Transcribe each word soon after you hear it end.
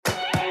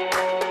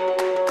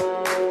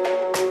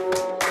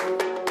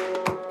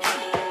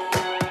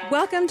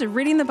Welcome to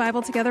Reading the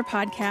Bible Together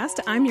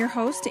podcast. I'm your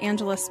host,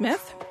 Angela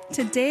Smith.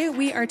 Today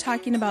we are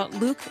talking about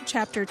Luke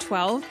chapter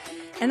 12,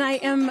 and I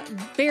am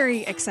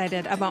very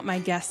excited about my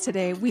guest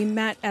today. We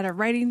met at a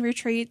writing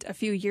retreat a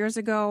few years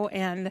ago,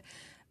 and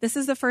this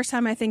is the first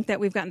time I think that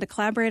we've gotten to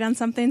collaborate on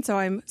something, so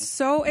I'm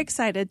so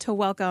excited to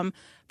welcome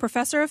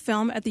Professor of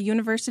Film at the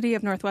University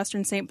of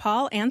Northwestern St.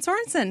 Paul, Anne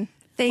Sorenson.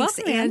 Thanks,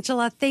 Welcome,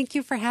 Angela. Thank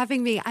you for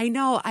having me. I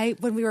know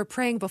when we were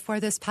praying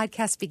before this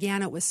podcast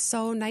began, it was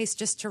so nice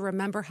just to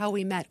remember how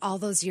we met all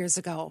those years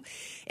ago.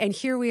 And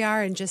here we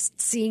are, and just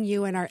seeing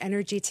you and our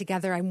energy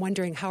together, I'm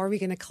wondering, how are we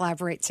going to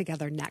collaborate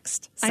together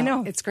next? So I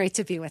know. It's great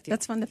to be with you.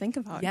 That's fun to think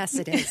about. Yes,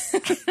 it is.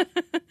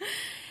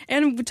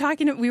 And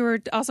we were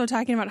also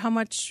talking about how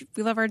much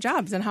we love our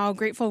jobs and how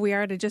grateful we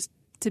are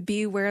to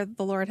be where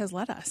the Lord has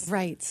led us.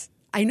 Right.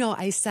 I know.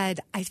 I said,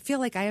 I feel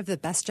like I have the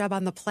best job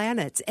on the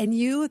planet. And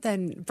you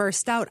then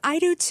burst out, I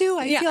do too.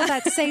 I feel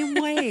that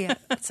same way.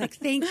 It's like,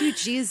 thank you,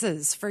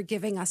 Jesus, for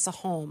giving us a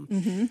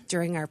home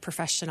during our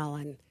professional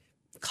and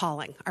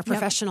calling, our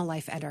professional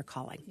life and our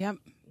calling. Yep,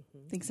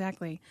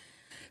 exactly.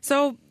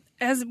 So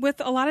as with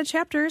a lot of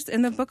chapters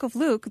in the book of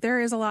Luke, there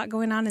is a lot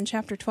going on in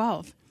chapter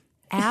 12.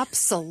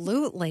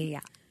 Absolutely.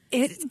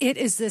 It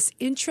is this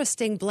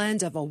interesting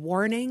blend of a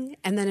warning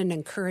and then an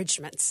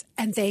encouragement,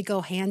 and they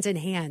go hand in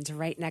hand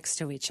right next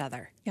to each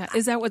other. Yeah.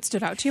 Is that what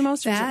stood out to you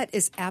most? That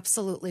is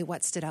absolutely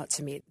what stood out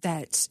to me,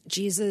 that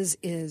Jesus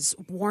is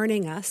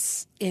warning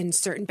us in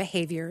certain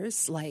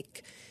behaviors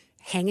like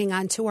hanging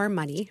on to our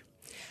money,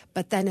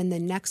 but then in the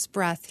next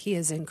breath, he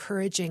is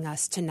encouraging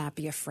us to not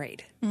be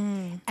afraid.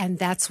 And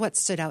that's what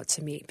stood out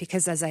to me,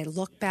 because as I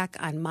look back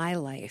on my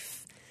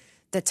life,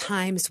 the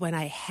times when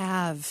I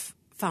have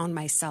found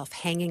myself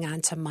hanging on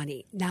to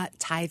money, not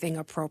tithing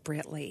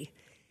appropriately,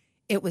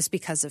 it was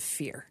because of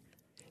fear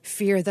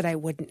that I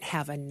wouldn't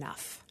have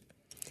enough.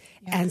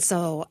 Yeah. And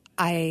so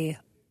I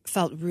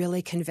felt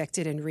really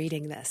convicted in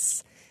reading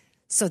this,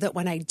 so that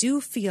when I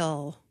do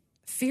feel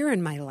fear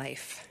in my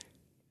life,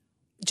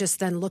 just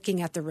then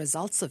looking at the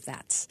results of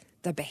that,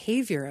 the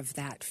behavior of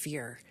that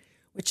fear,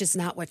 which is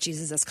not what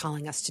Jesus is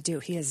calling us to do.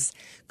 He is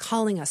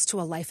calling us to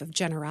a life of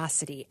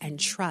generosity and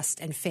trust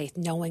and faith,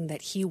 knowing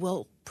that he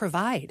will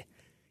provide.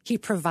 He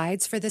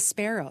provides for the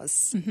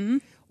sparrows.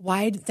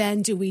 Why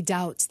then do we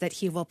doubt that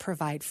he will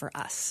provide for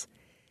us?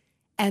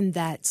 And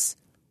that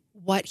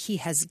what he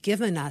has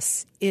given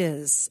us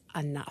is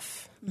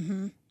enough.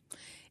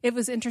 It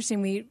was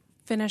interesting. We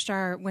finished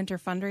our winter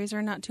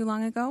fundraiser not too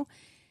long ago,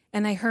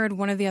 and I heard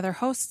one of the other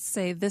hosts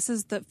say,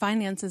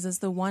 finances is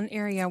the one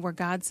area where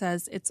God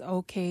says it's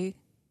okay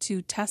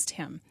to test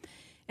him.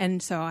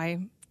 And so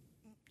I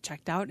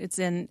checked out. It's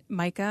in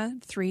Micah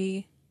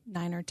 3,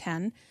 9 or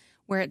 10,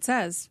 where it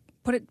says,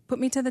 put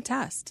me to the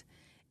test.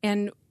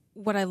 And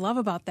what I love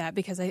about that,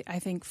 because I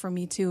think for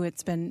me too,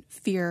 it's been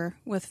fear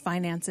with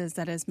finances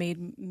that has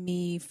made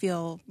me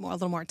feel a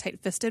little more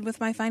tight-fisted with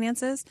my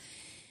finances.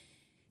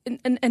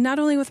 And not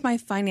only with my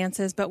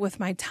finances, but with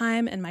my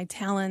time and my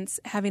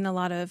talents, having a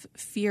lot of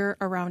fear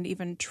around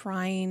even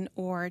trying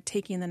or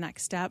taking the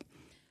next step.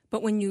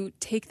 But when you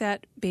take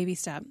that baby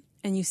step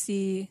and you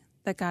see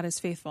that God is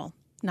faithful,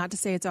 not to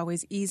say it's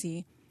always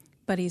easy,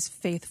 but he's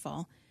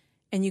faithful,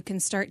 and you can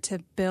start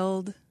to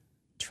build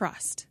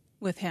trust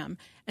with him.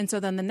 And so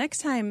then the next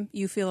time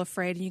you feel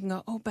afraid, you can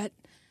go, oh, but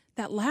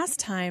that last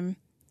time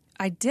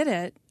I did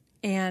it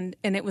and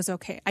it was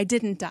okay. I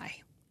didn't die.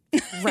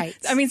 Right.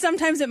 I mean,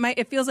 sometimes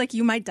it feels like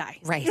you might die.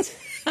 Right.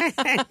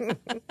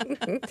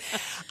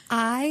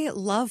 I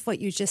love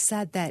what you just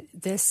said, that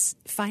this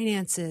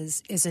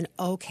finances is an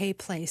okay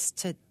place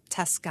to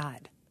test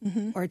God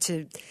or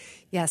to,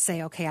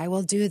 say, okay, I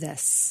will do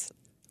this.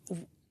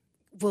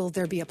 Will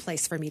there be a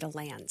place for me to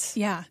land?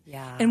 Yeah.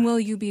 Yeah. And will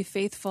you be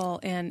faithful?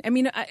 And I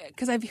mean,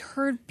 because I've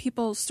heard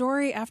people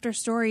story after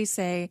story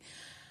say,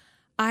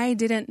 I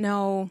didn't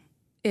know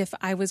if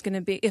I was going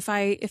to be, if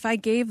I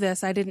gave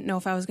this, I didn't know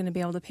if I was going to be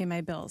able to pay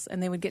my bills.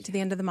 And they would get to the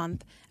end of the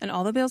month and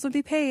all the bills would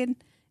be paid,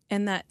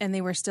 and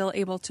they were still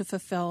able to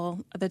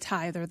fulfill the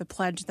tithe or the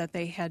pledge that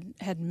they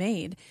had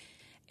made.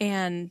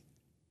 And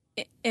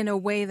in a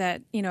way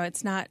that,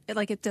 it's not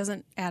like, it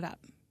doesn't add up.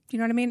 You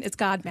know what I mean? It's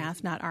God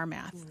math, not our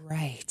math.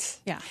 Right.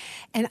 Yeah.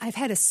 And I've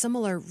had a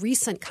similar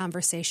recent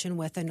conversation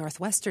with a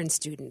Northwestern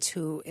student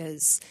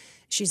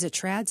she's a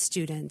trad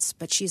student,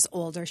 but she's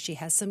older. She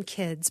has some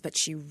kids, but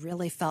she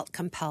really felt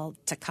compelled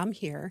to come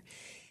here.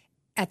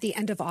 At the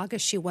end of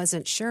August, she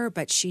wasn't sure,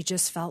 but she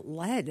just felt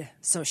led.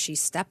 So she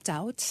stepped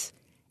out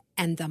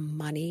and the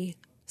money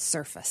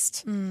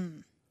surfaced.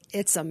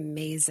 It's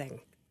amazing.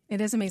 It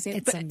is amazing.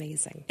 It's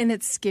amazing. And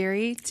it's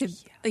scary to,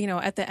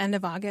 at the end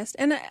of August.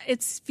 And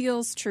it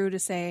feels true to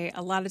say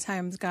a lot of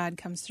times God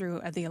comes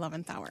through at the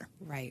 11th hour.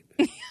 Right.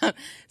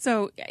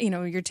 So,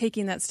 you're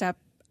taking that step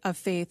of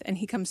faith and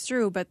he comes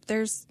through, but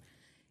there's,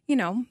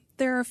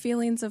 there are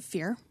feelings of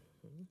fear,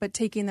 but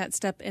taking that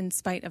step in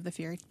spite of the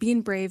fear,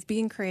 being brave,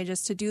 being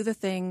courageous to do the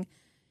thing,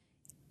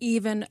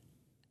 even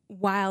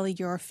while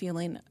you're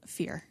feeling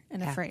fear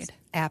and afraid.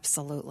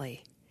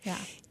 Absolutely. Yeah.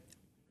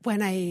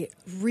 When I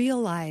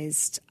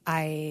realized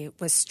I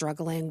was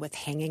struggling with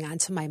hanging on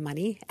to my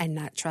money and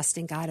not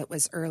trusting God, it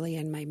was early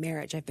in my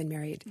marriage. I've been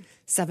married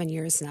 7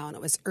 years now, and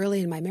it was early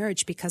in my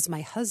marriage because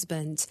my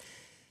husband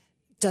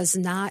does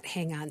not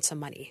hang on to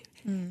money.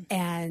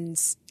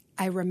 And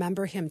I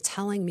remember him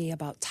telling me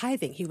about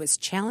tithing. He was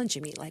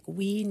challenging me, like,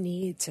 we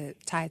need to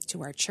tithe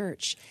to our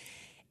church.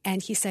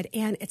 And he said,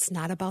 Ann, it's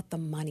not about the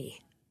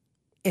money.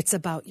 It's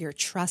about your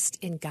trust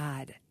in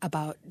God,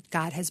 about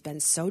God has been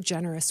so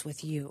generous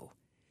with you.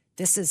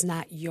 This is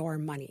not your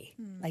money.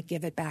 Like,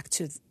 give it back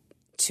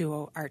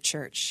to our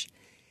church.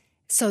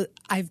 So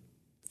I've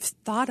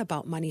thought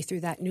about money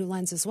through that new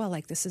lens as well.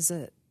 Like, this is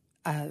a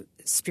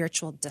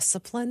spiritual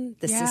discipline.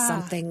 This is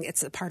something,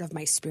 it's a part of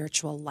my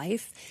spiritual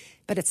life,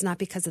 but it's not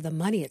because of the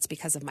money. It's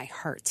because of my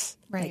heart.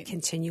 Right. Like,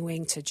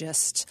 continuing to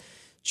just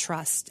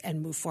trust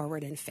and move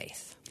forward in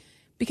faith.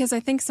 Because I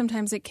think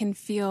sometimes it can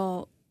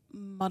feel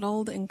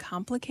muddled and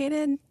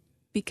complicated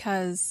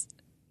because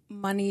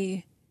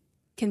money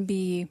can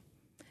be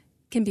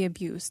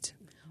abused,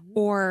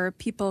 or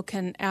people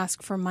can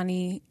ask for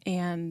money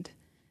and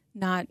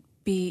not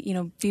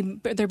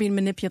they're being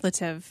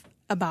manipulative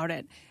about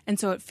it. And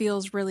so it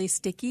feels really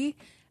sticky.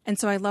 And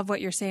so I love what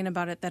you're saying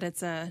about it, that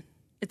it's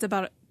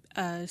about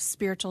a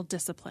spiritual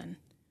discipline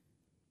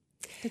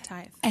to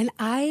tithe. And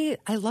I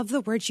love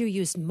the word you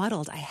used,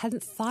 muddled. I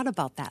hadn't thought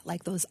about that.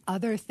 Like, those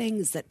other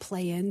things that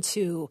play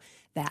into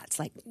that. It's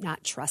like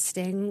not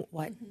trusting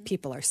what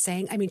people are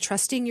saying. I mean,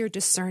 trusting your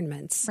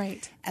discernments.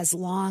 Right. As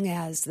long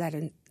as that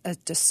a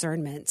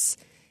discernment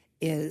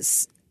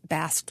is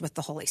basked with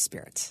the Holy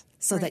Spirit,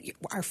 so that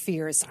our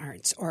fears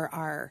aren't, or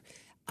our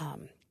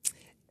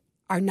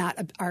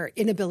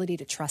inability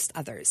to trust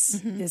others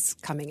is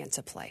coming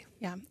into play.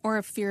 Yeah, or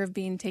a fear of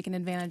being taken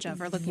advantage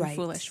of or looking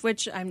foolish,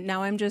 which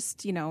I'm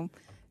just,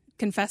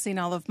 confessing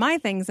all of my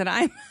things that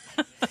I'm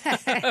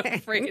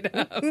afraid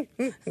of.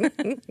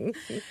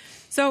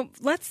 So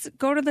let's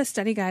go to the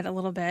study guide a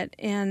little bit.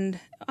 And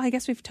I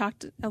guess we've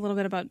talked a little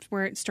bit about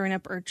where it's storing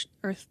up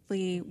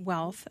earthly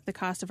wealth at the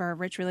cost of our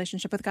rich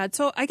relationship with God.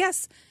 So I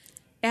guess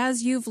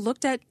as you've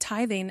looked at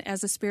tithing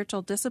as a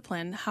spiritual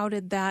discipline, how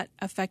did that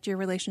affect your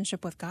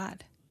relationship with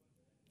God?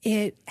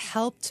 It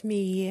helped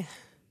me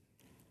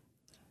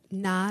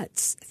not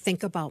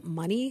think about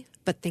money,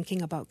 but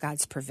thinking about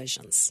God's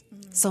provisions.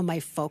 So my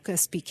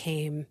focus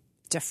became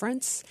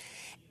different,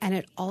 and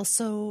it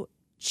also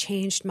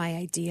changed my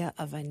idea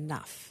of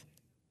enough.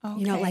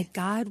 Okay. Like,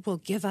 God will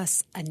give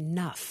us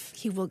enough.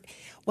 He will,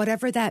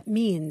 whatever that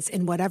means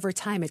in whatever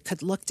time. It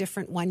could look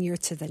different one year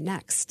to the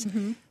next.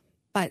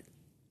 But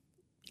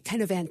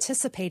kind of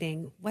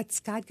anticipating, what's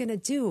God going to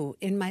do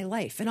in my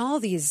life in all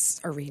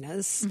these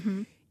arenas,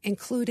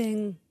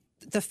 including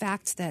the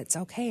fact that,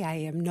 okay, I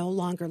am no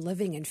longer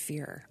living in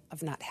fear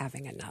of not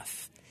having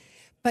enough.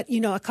 But,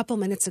 a couple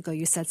minutes ago,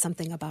 you said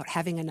something about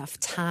having enough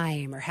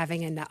time or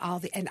having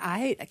enough, and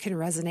I can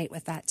resonate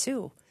with that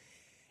too.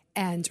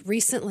 And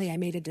recently I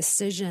made a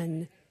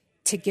decision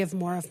to give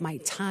more of my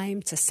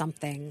time to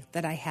something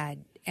that I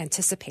had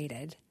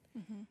anticipated.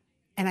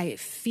 And I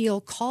feel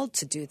called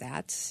to do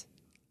that.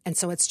 And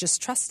so it's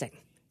just trusting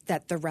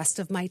that the rest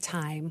of my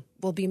time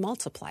will be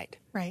multiplied.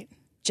 Right.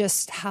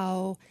 Just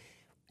how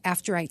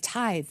after I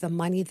tithe, the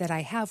money that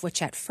I have,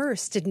 which at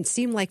first didn't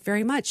seem like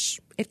very much,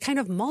 it kind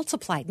of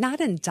multiplied, not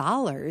in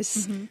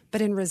dollars,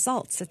 but in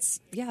results.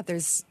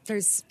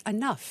 There's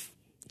enough.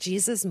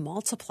 Jesus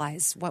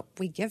multiplies what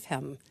we give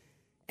him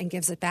and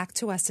gives it back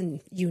to us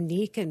in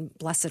unique and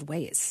blessed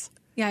ways.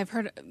 Yeah, I've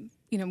heard,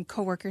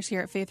 coworkers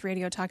here at Faith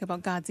Radio talk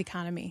about God's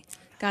economy.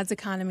 God's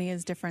economy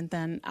is different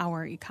than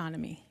our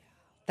economy.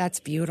 That's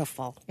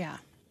beautiful. Yeah.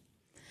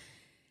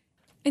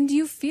 And do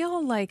you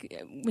feel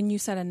like when you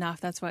said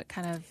enough, that's what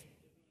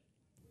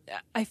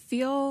I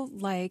feel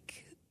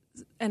like,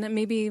 and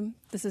maybe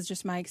this is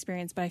just my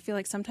experience, but I feel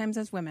like sometimes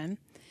as women,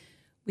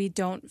 we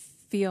don't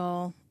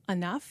feel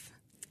enough.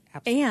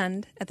 Absolutely.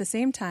 And at the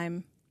same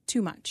time,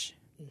 too much.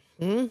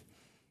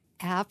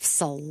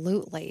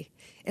 Absolutely.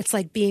 It's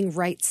like being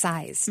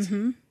right-sized.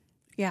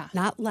 Yeah.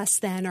 Not less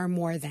than or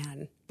more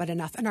than, but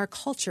enough. And our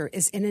culture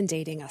is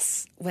inundating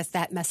us with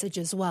that message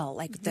as well,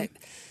 like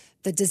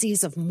the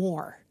disease of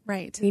more.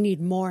 Right. We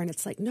need more. And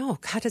it's like, no,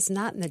 God is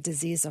not in the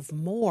disease of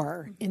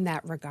more in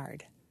that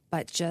regard,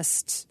 but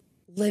just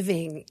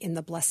living in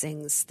the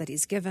blessings that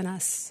he's given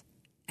us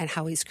and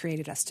how he's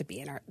created us to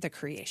be in the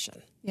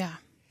creation. Yeah.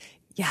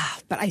 Yeah.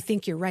 But I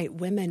think you're right.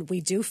 Women,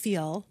 we do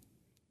feel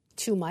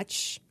too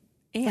much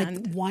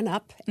and like one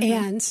up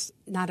and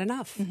not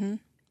enough.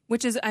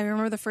 Which is, I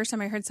remember the first time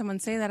I heard someone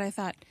say that, I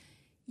thought,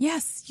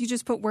 yes, you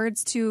just put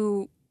words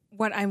to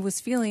what I was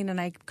feeling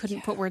and I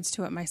couldn't put words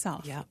to it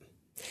myself. Yeah.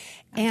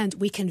 And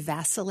we can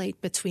vacillate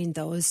between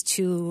those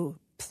two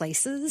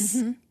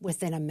places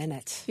within a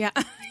minute. Yeah.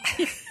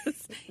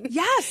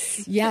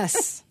 Yes.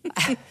 Yes.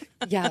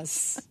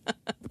 Yes.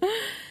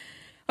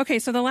 Okay,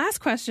 so the last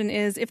question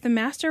is, if the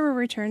master were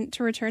return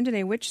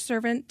today, which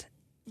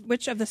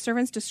of the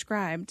servants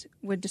described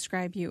would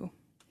describe you?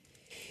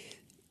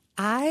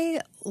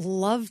 I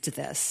loved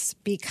this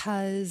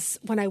because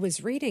when I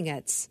was reading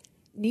it,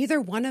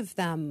 neither one of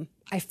them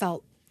I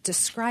felt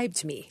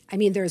described me. I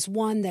mean, there's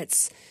one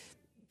that's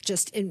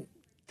just in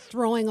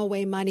throwing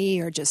away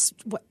money or just,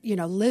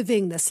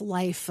 living this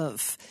life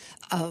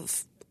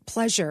of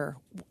pleasure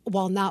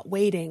while not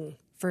waiting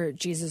for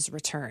Jesus'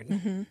 return.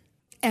 Mm-hmm.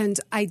 And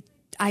I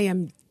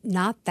am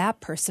not that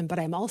person, but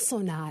I'm also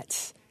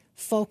not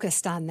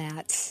focused on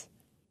that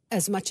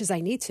as much as I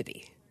need to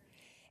be.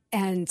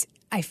 And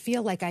I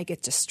feel like I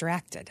get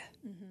distracted.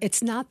 Mm-hmm.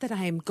 It's not that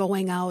I'm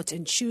going out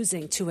and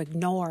choosing to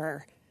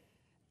ignore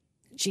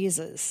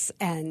Jesus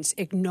and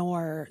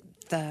ignore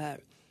the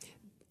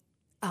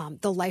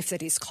life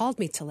that he's called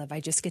me to live. I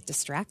just get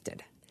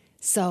distracted.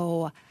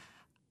 So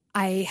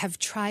I have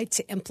tried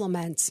to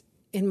implement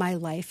in my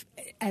life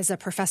as a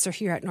professor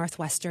here at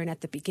Northwestern.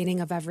 At the beginning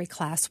of every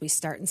class, we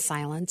start in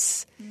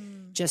silence,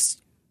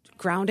 just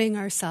grounding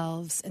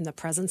ourselves in the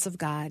presence of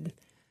God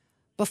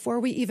before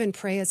we even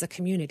pray as a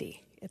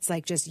community. It's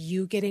like just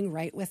you getting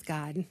right with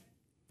God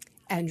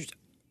and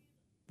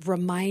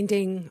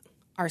reminding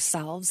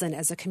ourselves and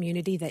as a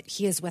community that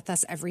he is with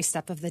us every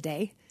step of the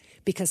day,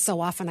 because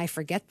so often I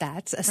forget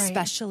that,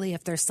 especially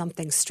if there's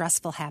something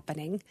stressful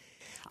happening.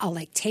 I'll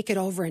take it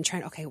over and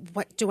try, okay,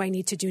 what do I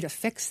need to do to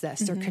fix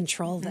this or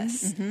control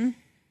this? Mm-hmm.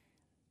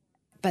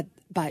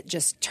 But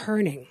just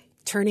turning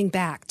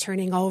back,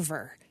 turning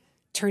over,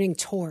 turning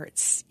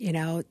towards,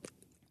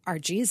 our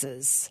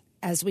Jesus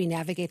as we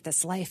navigate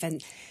this life,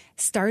 and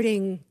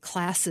starting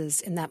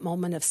classes in that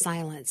moment of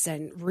silence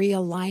and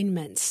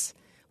realignment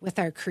with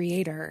our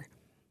Creator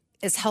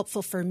is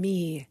helpful for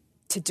me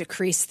to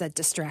decrease the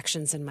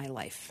distractions in my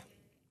life.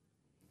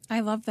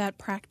 I love that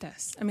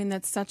practice. I mean,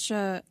 that's such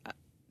a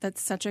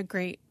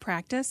great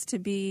practice to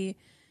be.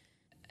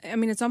 I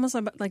mean, it's almost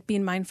like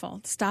being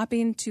mindful,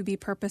 stopping to be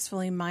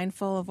purposefully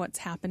mindful of what's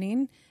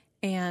happening.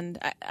 And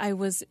I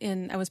was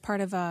part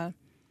of a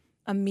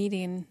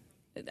meeting.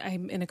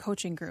 I'm in a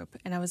coaching group,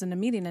 and I was in a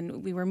meeting,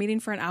 and we were meeting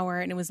for an hour,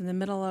 and it was in the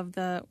middle of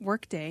the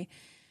workday.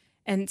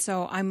 And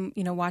so I'm,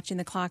 watching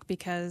the clock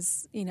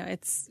because,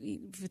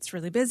 it's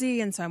really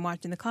busy. And so I'm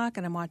watching the clock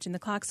and I'm watching the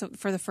clock. So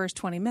for the first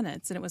 20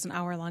 minutes, and it was an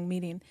hour-long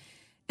meeting.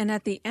 And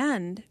at the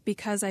end,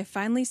 because I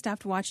finally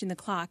stopped watching the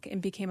clock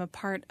and became a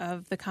part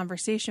of the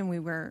conversation we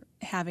were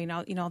having,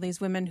 all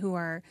these women who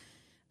are,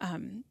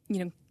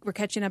 we're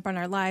catching up on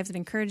our lives and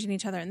encouraging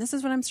each other. And this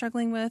is what I'm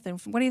struggling with. And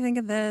what do you think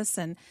of this?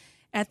 And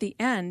at the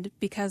end,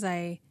 because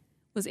I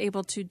was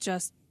able to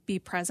just be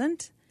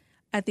present,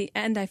 at the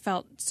end, I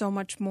felt so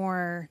much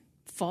more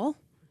full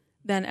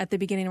than at the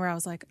beginning, where I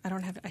was like,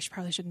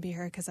 probably shouldn't be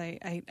here because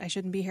I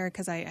shouldn't be here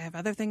because I have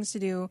other things to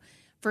do,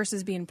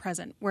 versus being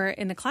present. Where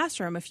in a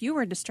classroom, if you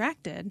were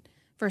distracted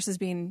versus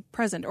being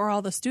present, or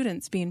all the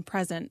students being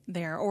present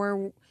there,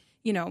 or,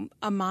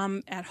 a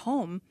mom at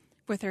home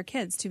with her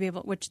kids to be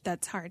able, which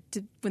that's hard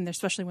to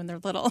especially when they're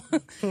little,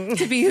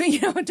 to be,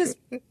 just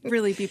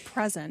really be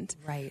present.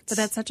 Right. But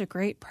that's such a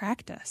great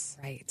practice.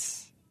 Right.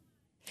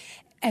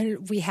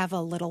 And we have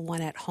a little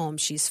one at home.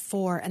 She's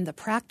 4. And the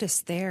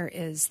practice there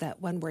is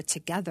that when we're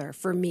together,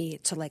 for me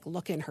to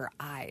look in her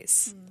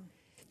eyes,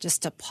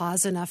 just to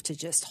pause enough to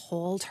just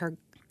hold her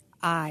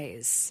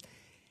eyes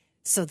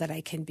so that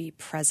I can be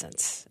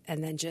present.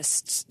 And then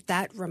just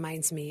that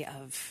reminds me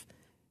of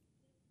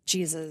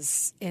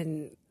Jesus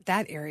in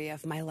that area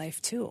of my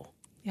life too.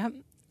 Yep.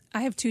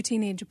 I have 2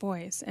 teenage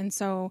boys. And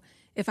so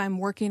if I'm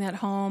working at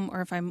home or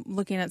if I'm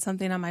looking at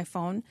something on my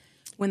phone,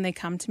 when they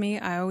come to me,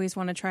 I always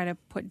want to try to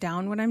put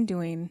down what I'm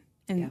doing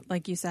and,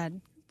 like you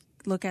said,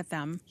 look at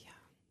them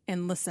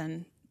and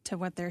listen to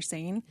what they're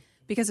saying,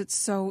 because it's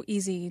so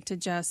easy to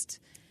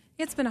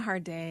it's been a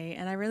hard day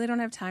and I really don't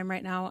have time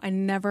right now. I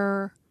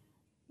never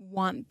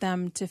want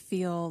them to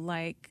feel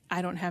like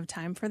I don't have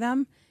time for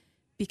them,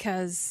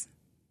 because,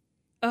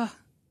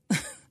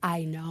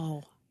 I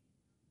know.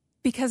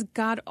 Because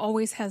God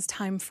always has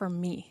time for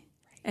me,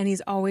 and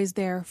he's always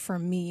there for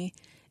me.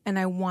 And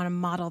I want to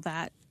model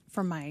that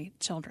for my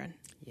children.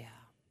 Yeah,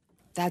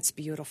 that's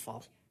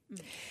beautiful.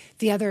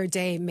 The other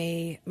day,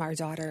 May, our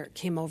daughter,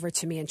 came over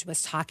to me and she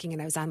was talking,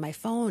 and I was on my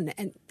phone,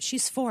 and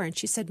she's 4, and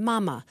she said,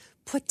 "Mama,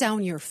 put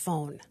down your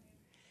phone."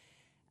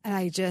 And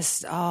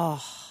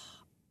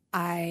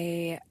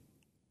I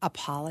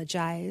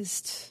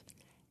apologized.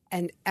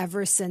 And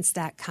ever since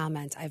that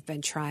comment, I've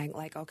been trying,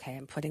 okay,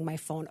 I'm putting my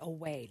phone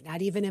away,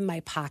 not even in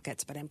my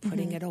pockets, but I'm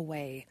putting it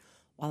away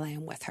while I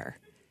am with her.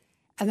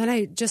 And then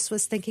I just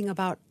was thinking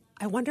about,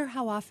 I wonder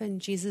how often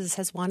Jesus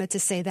has wanted to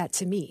say that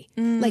to me.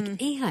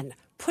 Anne,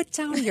 put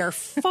down your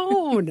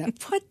phone.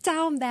 Put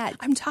down that.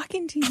 I'm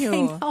talking to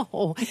you.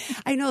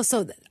 I know.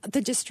 So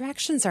the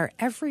distractions are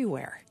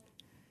everywhere.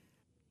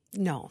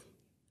 No.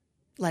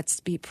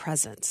 Let's be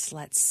present.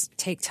 Let's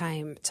take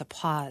time to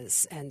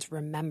pause and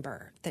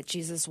remember that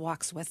Jesus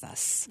walks with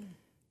us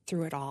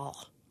through it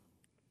all.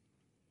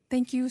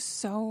 Thank you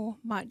so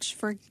much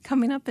for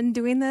coming up and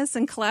doing this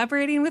and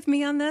collaborating with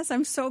me on this.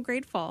 I'm so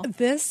grateful.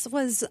 This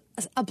was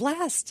a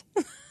blast.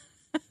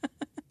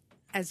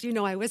 As you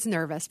know, I was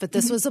nervous, but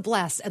this was a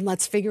blast. And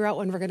let's figure out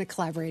when we're going to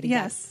collaborate again.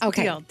 Yes.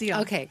 Okay. Deal.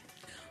 Okay.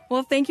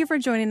 Well, thank you for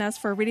joining us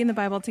for Reading the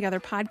Bible Together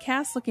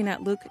podcast, looking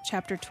at Luke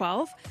chapter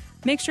 12.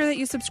 Make sure that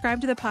you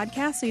subscribe to the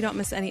podcast so you don't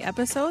miss any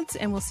episodes,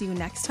 and we'll see you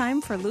next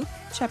time for Luke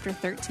chapter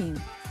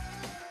 13.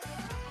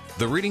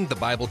 The Reading the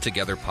Bible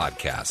Together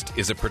podcast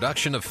is a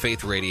production of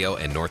Faith Radio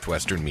and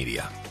Northwestern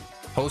Media.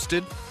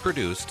 Hosted,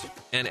 produced,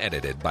 and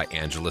edited by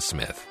Angela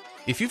Smith.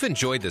 If you've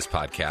enjoyed this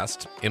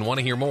podcast and want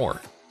to hear more,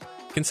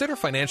 consider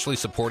financially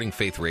supporting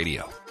Faith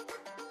Radio.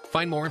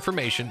 Find more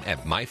information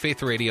at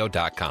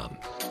myfaithradio.com.